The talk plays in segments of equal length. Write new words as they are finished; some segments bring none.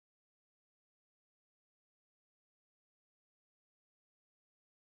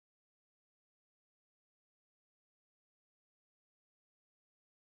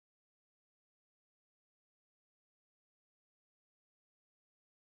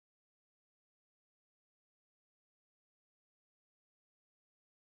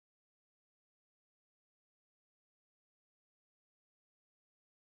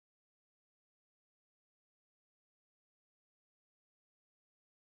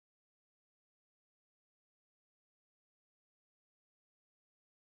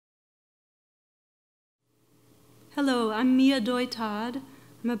Hello, I'm Mia Doi Todd.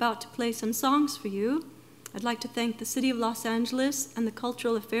 I'm about to play some songs for you. I'd like to thank the City of Los Angeles and the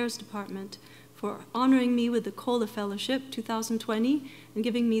Cultural Affairs Department for honoring me with the COLA Fellowship 2020 and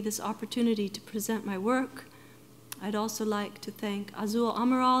giving me this opportunity to present my work. I'd also like to thank Azul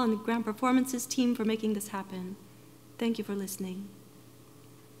Amaral and the Grand Performances team for making this happen. Thank you for listening.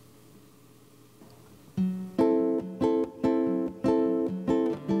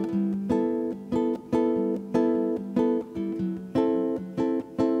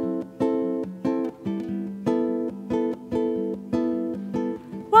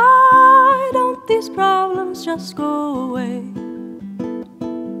 These problems just go away.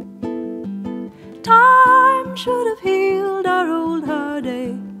 Time should have healed our old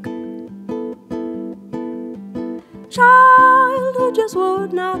heartache. Childhood just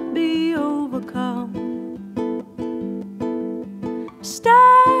would not be overcome.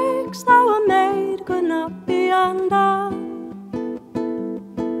 Mistakes that were made could not be undone.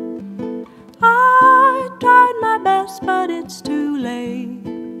 I tried my best, but it's too late.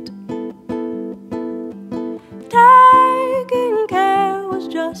 Taking care was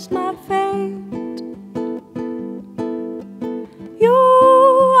just my fate. You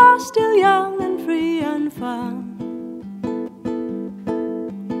are still young and free and fun.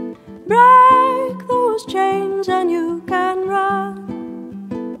 Break those chains and you can run.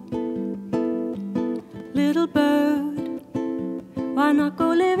 Little bird, why not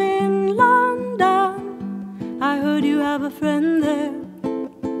go live in London? I heard you have a friend there.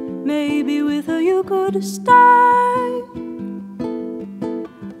 Maybe with her you could stay.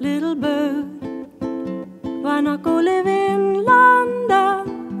 Little bird, why not go live in London?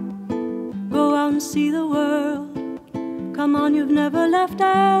 Go out and see the world. Come on, you've never left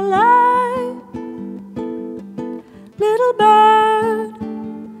LA. Little bird,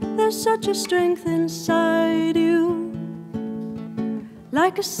 there's such a strength inside you,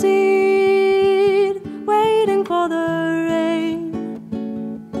 like a seed waiting for the rain.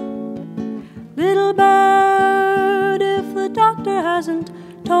 Little bird, if the doctor hasn't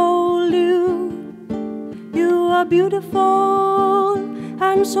told you, you are beautiful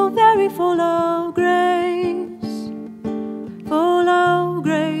and so very full of grace. Full of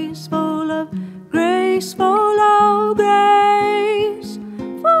grace, full of grace, full of grace.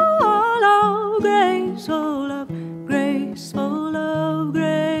 Full of grace, full of grace, full of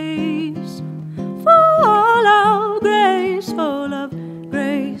grace. Full of grace, full of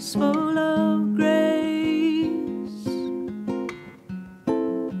grace, full of grace.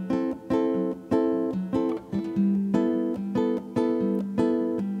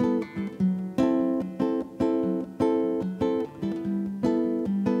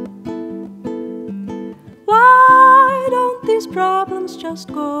 Why don't these problems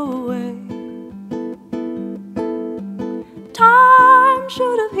just go away? Time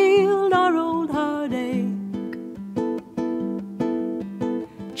should have healed our old heartache.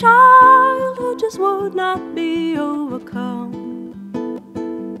 Childhood just would not be overcome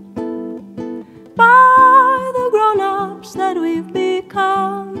by the grown-ups that we've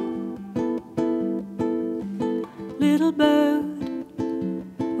become. Little bird,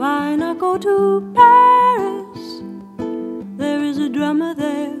 why not go to Paris? There is a drummer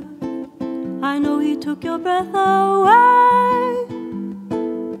there, I know he took your breath away.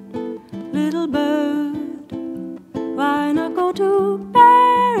 Little bird, why not go to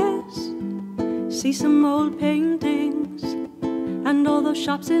Paris? See some old paintings and all those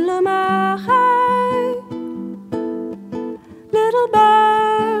shops in Le Marais. Little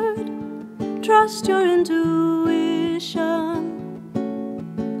bird, trust your intuition.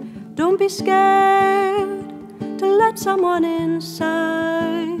 Don't be scared to let someone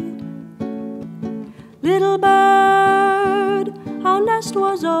inside. Little bird, our nest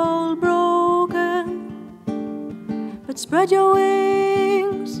was all broken, but spread your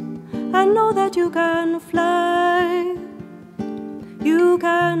wings and know that you can fly. You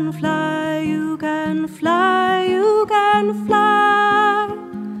can fly, you can fly, you can fly.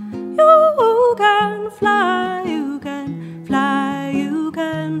 You can fly, you can fly, you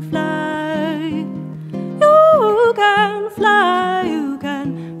can fly. You can fly, you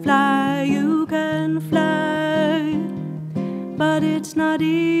can fly, you can fly. But it's not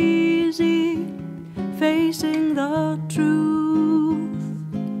easy facing the truth.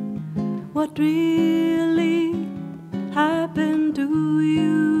 What really happened to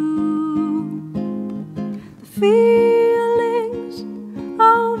you? The feelings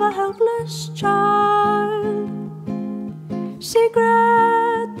of a helpless child,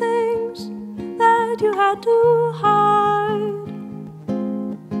 secret things that you had to hide.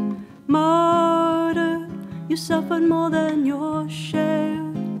 Martyr, you suffered more than your share.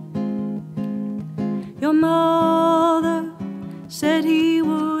 Your mother said he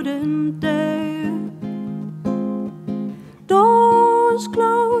wouldn't dare. Doors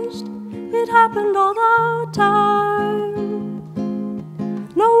closed, it happened all the time.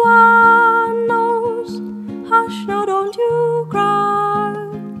 No one knows, hush now, don't you cry.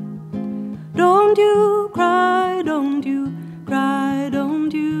 Don't you cry, don't you cry,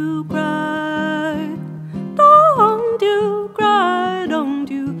 don't you cry. Don't you cry, don't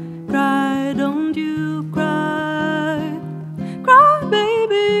you cry, don't you cry. Cry,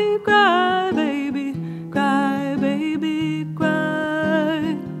 baby, cry, baby, cry, baby,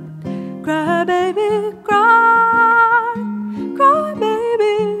 cry. Cry, baby, cry. Cry,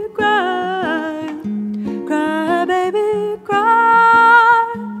 baby, cry. Cry, baby, cry.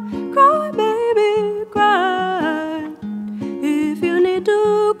 Cry, baby, cry. If you need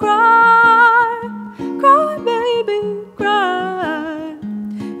to cry, cry, baby, cry.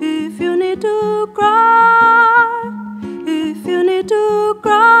 If you need to cry, if you need to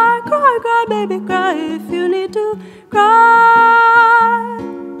cry, cry, cry, baby, cry. If you need to cry,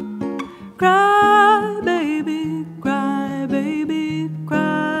 cry, baby, cry, baby,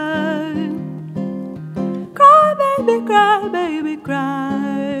 cry. Cry, baby, cry, baby,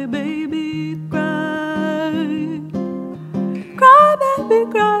 cry, baby, cry. Cry, baby,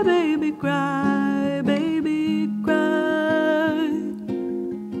 cry, baby, cry, baby, cry.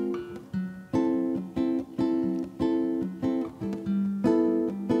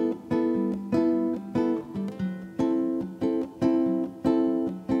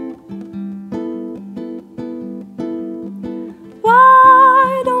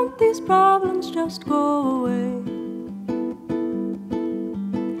 Why don't these problems just go away?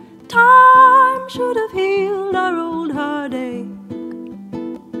 Time should have healed our old heartache.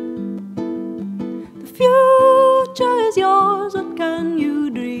 The future is yours, what can you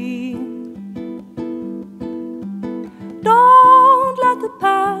dream? Don't let the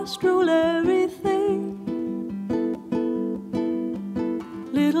past rule everything.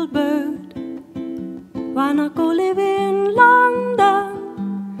 Little bird, why not go live in London?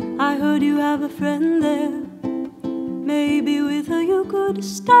 I heard you have a friend there. Maybe with her you could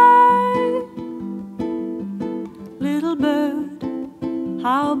stay. Little bird,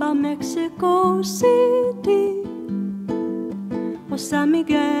 how about Mexico City or San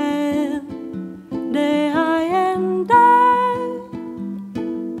Miguel de Allende?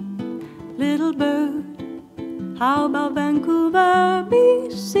 Little bird, how about Vancouver,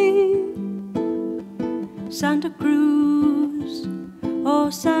 BC, Santa Cruz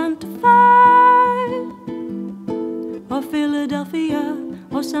or Santa Fe, or Philadelphia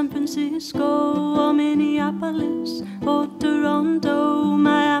or San Francisco or Minneapolis or Toronto,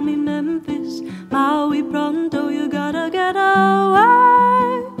 Miami, Memphis, Maui, Pronto, you gotta get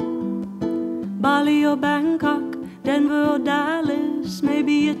away. Bali or Bangkok, Denver or Dallas,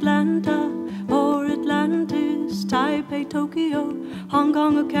 maybe Atlanta or Atlantis, Taipei, Tokyo, Hong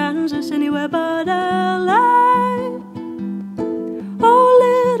Kong or Kansas, anywhere but LA. Oh,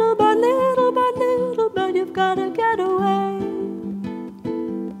 little bird, little bird, little bird, you've gotta get away.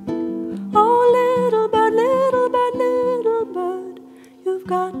 Oh, little bird, little bird, little bird, you've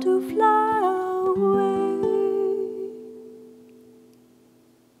got to fly away.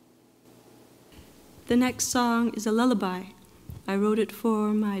 The next song is a lullaby. I wrote it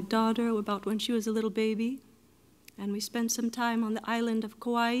for my daughter about when she was a little baby, and we spent some time on the island of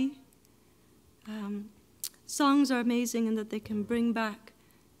Kauai. Songs are amazing in that they can bring back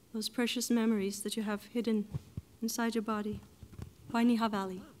those precious memories that you have hidden inside your body. Wainiha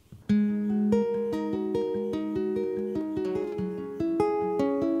Valley.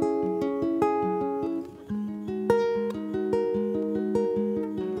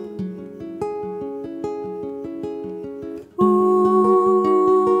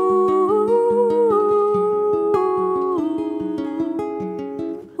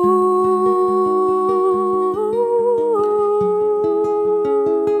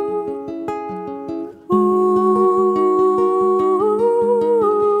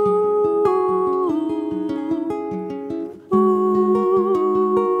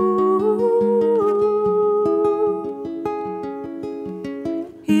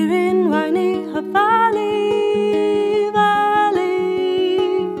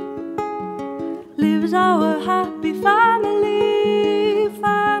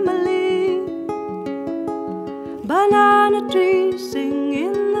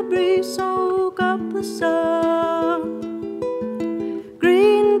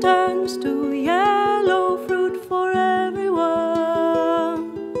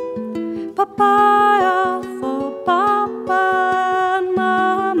 Papaya for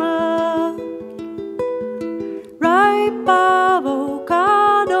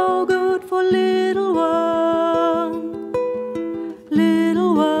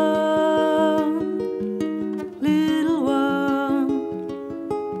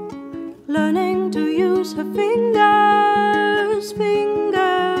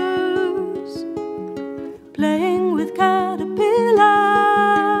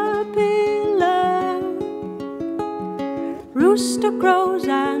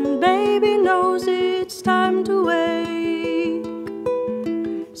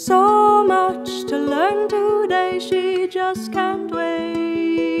So much to learn today, she just can't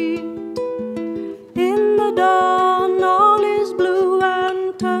wait. In the dawn, all is blue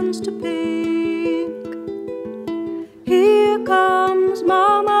and turns to pink. Here comes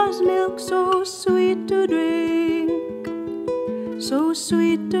Mama's milk, so sweet to drink, so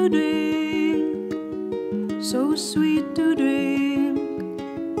sweet to drink, so sweet to drink.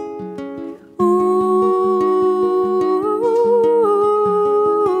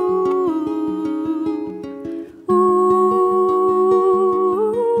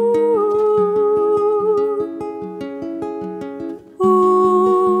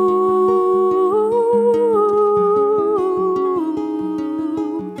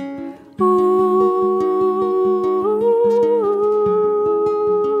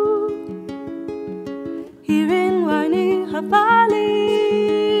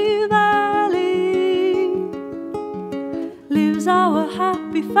 Valley lives our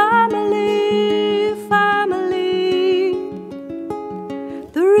happy family.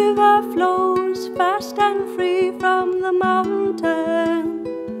 The river flows fast and free from the mountain,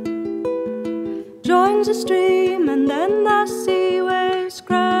 joins the stream, and then the sea waves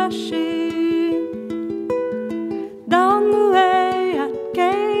crashing. Down the way at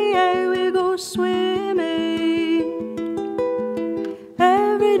K.A. we go swimming.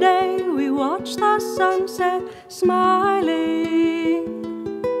 Every day we watch the sunset, smiling,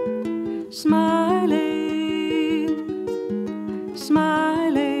 smiling,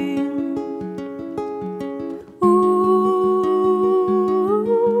 smiling.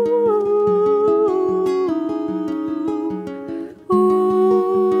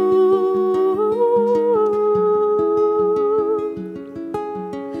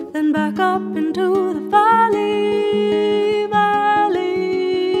 Then back up into the valley,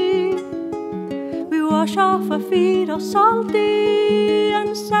 we wash off our feet all salty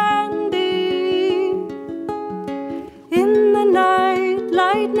and sandy. In the night,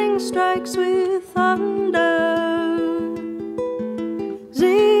 lightning strikes with thunder,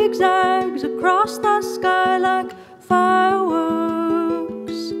 zigzags across the sky like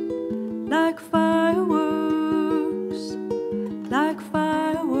fireworks, like fireworks, like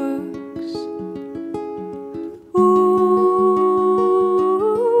fireworks.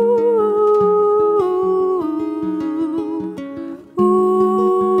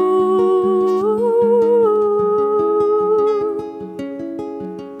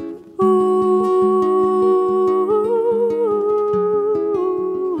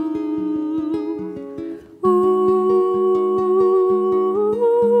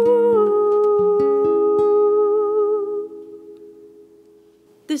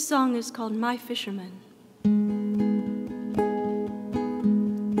 This song is called My Fisherman.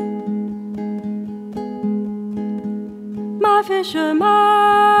 My fisherman,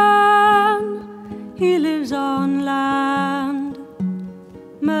 he lives on land.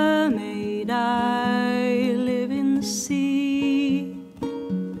 Mermaid, I live in the sea.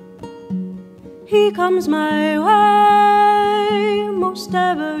 He comes my way most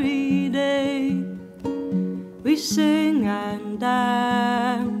every day. We sing and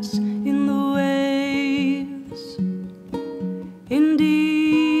dance in the waves.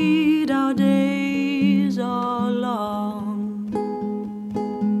 Indeed, our days are long.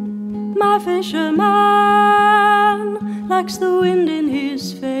 My fisherman likes the wind in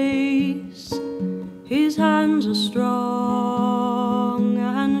his face. His hands are strong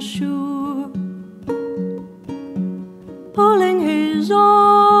and sure, pulling his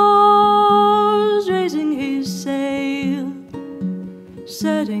oars, raising his sail,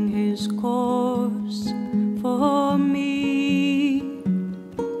 setting his course for me.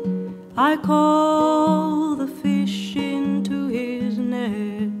 I call the fish into his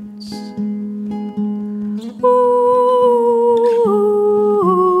nets.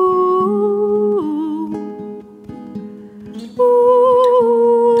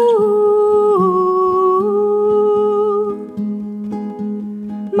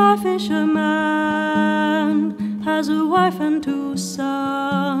 My fisherman has a wife and 2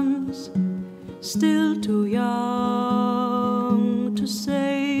 sons, still too young to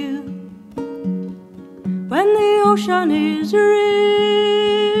sail. When the ocean is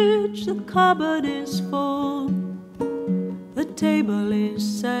rich, the cupboard is full, the table is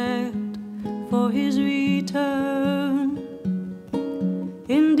set for his return.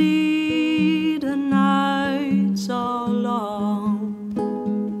 Indeed, the nights are long.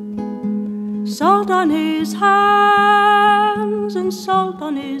 Salt on his hands and salt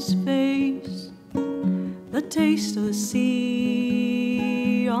on his face, the taste of the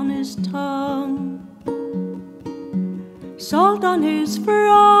sea on his tongue. Salt on his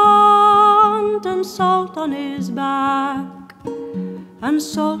front and salt on his back, and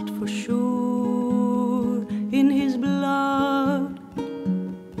salt for sure in his blood.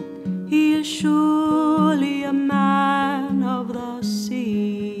 He is surely a man of the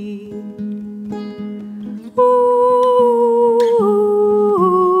sea. Ooh.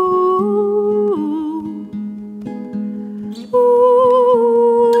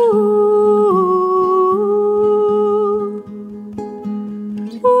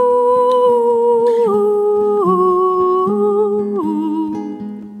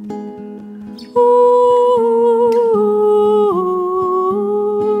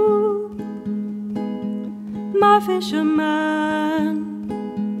 My fisherman,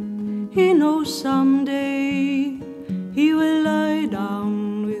 he knows someday he will lie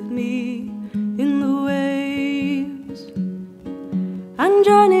down with me in the waves and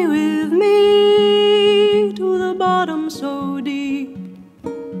journey with me to the bottom so deep,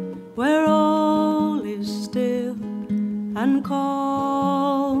 where all is still and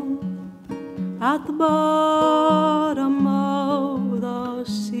calm at the bottom of the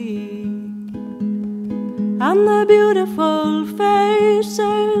sea. And the beautiful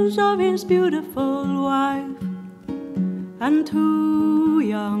faces of his beautiful wife, and 2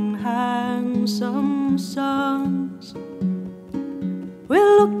 young handsome sons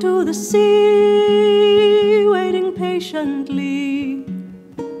will look to the sea, waiting patiently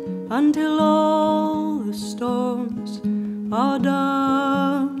until all the storms are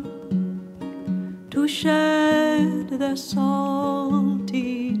done, to shed their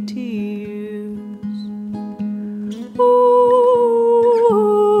salty tears.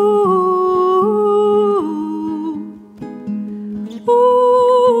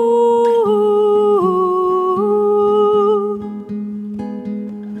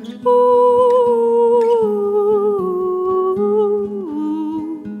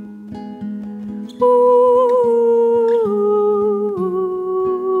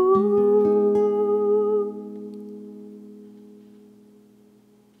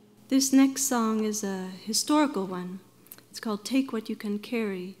 This next song is a historical one. It's called Take What You Can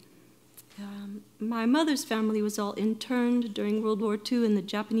Carry. My mother's family was all interned during World War II in the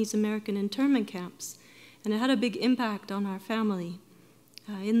Japanese-American internment camps, and it had a big impact on our family.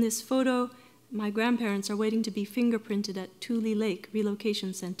 In this photo, my grandparents are waiting to be fingerprinted at Tule Lake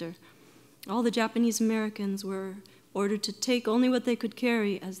Relocation Center. All the Japanese-Americans were ordered to take only what they could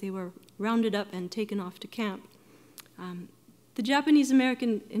carry as they were rounded up and taken off to camp. The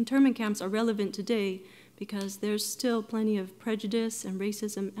Japanese-American internment camps are relevant today because there's still plenty of prejudice and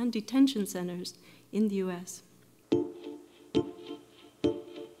racism and detention centers in the U.S.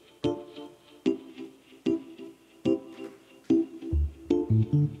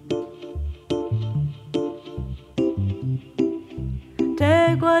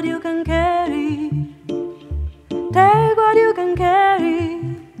 Take what you can carry, take what you can carry,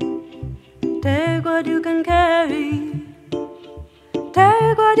 take what you can carry.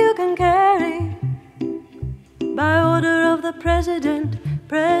 Take what you can carry. By order of the President,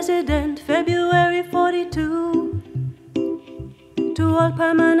 February 42. To all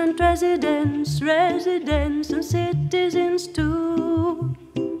permanent residents, and citizens too.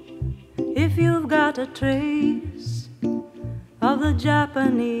 If you've got a trace of the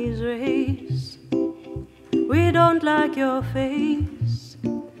Japanese race, we don't like your face.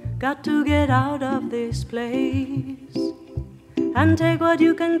 Got to get out of this place. And take what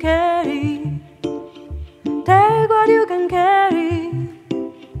you can carry. Take what you can carry.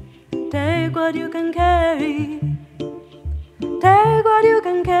 Take what you can carry. Take what you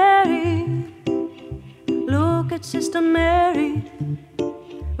can carry. Look at Sister Mary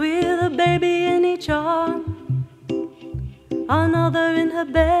with a baby in each arm, another in her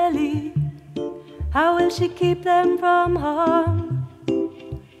belly. How will she keep them from harm?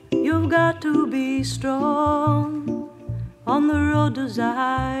 You've got to be strong on the road to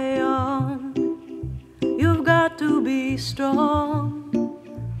Zion. You've got to be strong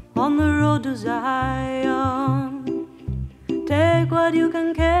on the road to Zion. Take what you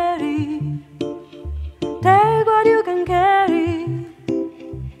can carry. Take what you can carry.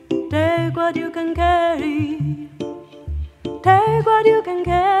 Take what you can carry. Take what you can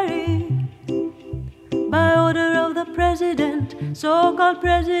carry. By order of the President, so-called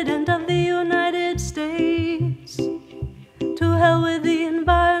President of the United States. To hell with the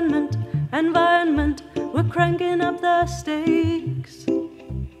environment, we're cranking up the stakes.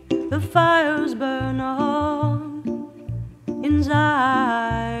 The fires burn on in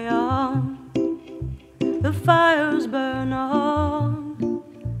Zion. The fires burn on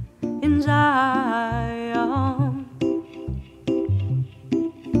in Zion.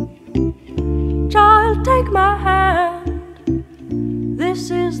 take my hand. This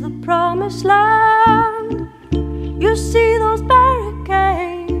is the promised land. You see those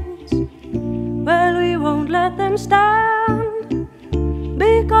barricades? Well, we won't let them stand,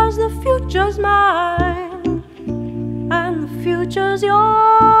 because the future's mine, and the future's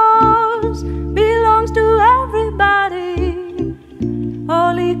yours, belongs to everybody,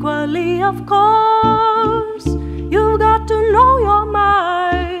 all equally, of course. You've got to know your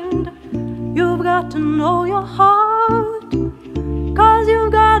mind, you've got to know your heart, 'cause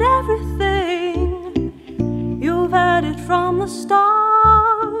you've got everything, you've had it from the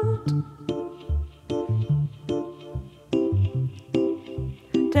start.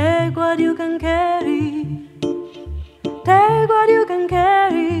 Take what you can carry, take what you can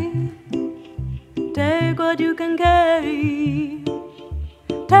carry, take what you can carry,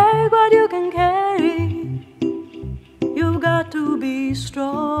 take what you can carry. You've got to be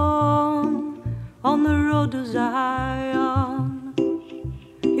strong on the road to Zion.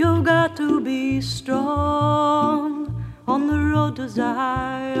 You've got to be strong on the road to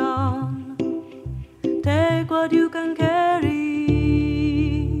Zion. Take what you can carry.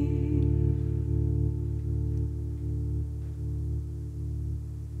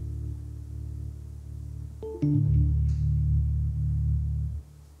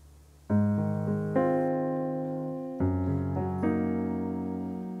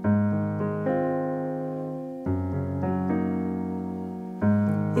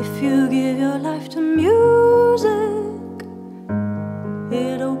 If you give your life to music,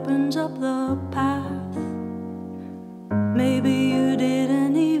 it opens up the path. Maybe you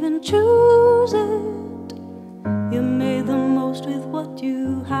didn't even choose it, you made the most with what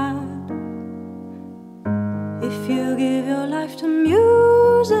you had. If you give your life to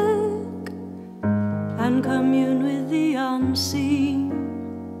music and commune with the unseen,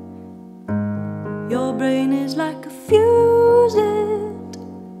 your brain is like a fuse, it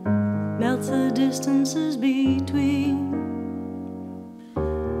melts the distances between.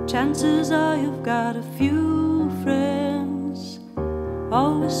 Chances are you've got a few friends,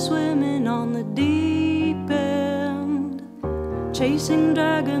 always swimming on the deep end, chasing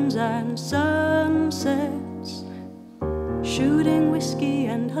dragons and sunsets, shooting whiskey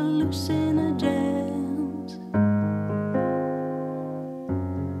and hallucinogens.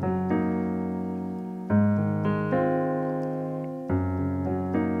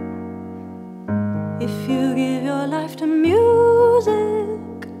 If you give your life to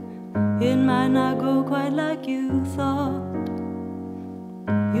music, it might not go quite like you thought.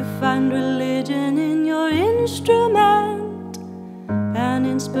 You find religion in your instrument, and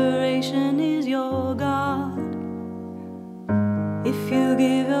inspiration is your God. If you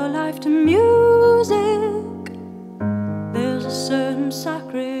give your life to music, there's a certain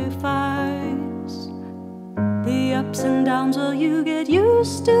sacrifice. The ups and downs, well, you get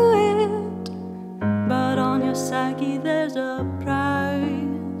used to it, but on your psyche there's a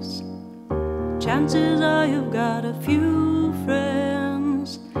price. Chances are you've got a few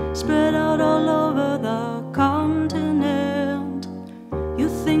friends spread out all over the continent. You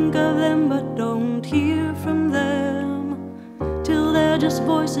think of them but don't hear from them, till they're just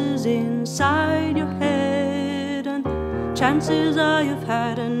voices inside your head. And chances are you've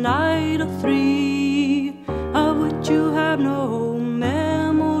had a night or three of which you have no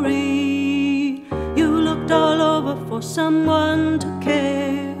memory. You looked all over for someone to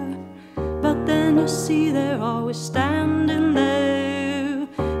care, but then you see they're always standing there.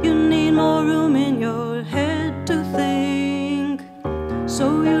 You need more room in your head to think,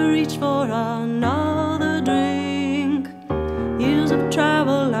 so you reach for another drink. Years of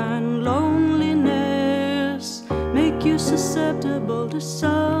travel and loneliness make you susceptible to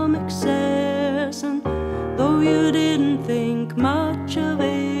some excess, and though you didn't think much of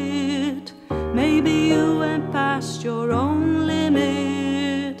it, maybe you went past your own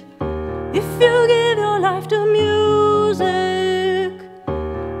limit. If you give your life to music,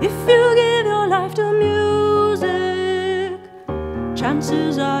 if you give your life to music,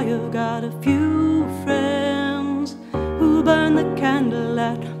 chances are you've got a few friends who burn the candle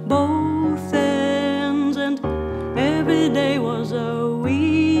at both ends. And every day was a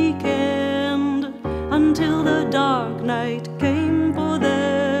weekend until the dark night came for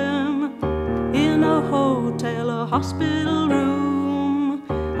them, in a hotel or hospital room.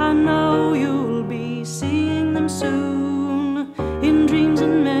 I know you'll be seeing them soon, in dreams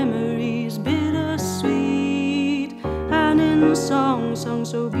and memories bittersweet, and in songs sung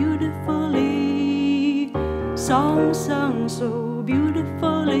so beautifully, songs sung so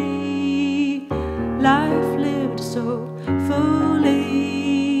beautifully, life lived so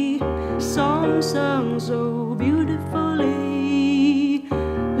fully, songs song sung so beautifully,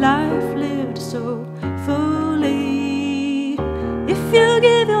 life lived so fully. If you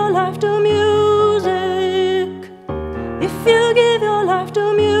give your life to music, if you give your life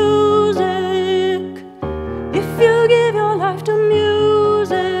to music, if you give your life to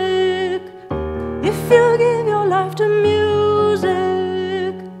music, if you give your life to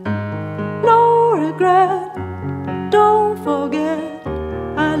music, no regret, don't forget,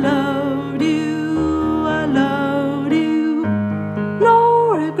 I loved you, I loved you,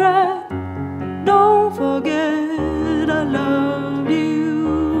 no regret, don't forget, I loved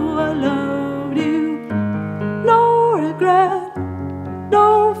you, I loved you, no regret,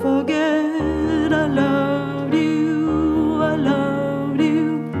 don't forget, I loved you, I loved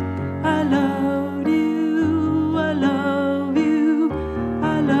you, I loved you, I love you,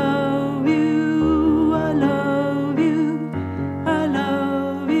 I love you, I love you, I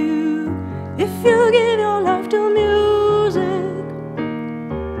love you. If you give your life to music,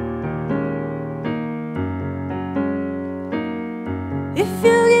 if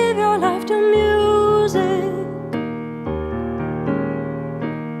you give your life to music,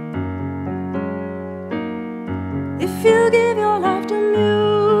 if you give your life to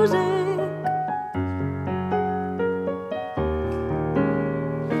music,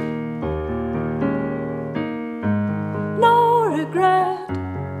 no regret,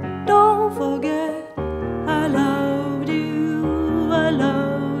 don't forget, I loved you, I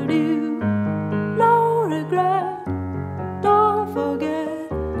loved you, no regret, don't forget,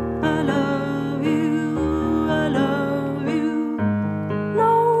 I love you, I love you,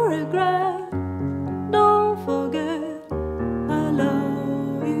 no regret.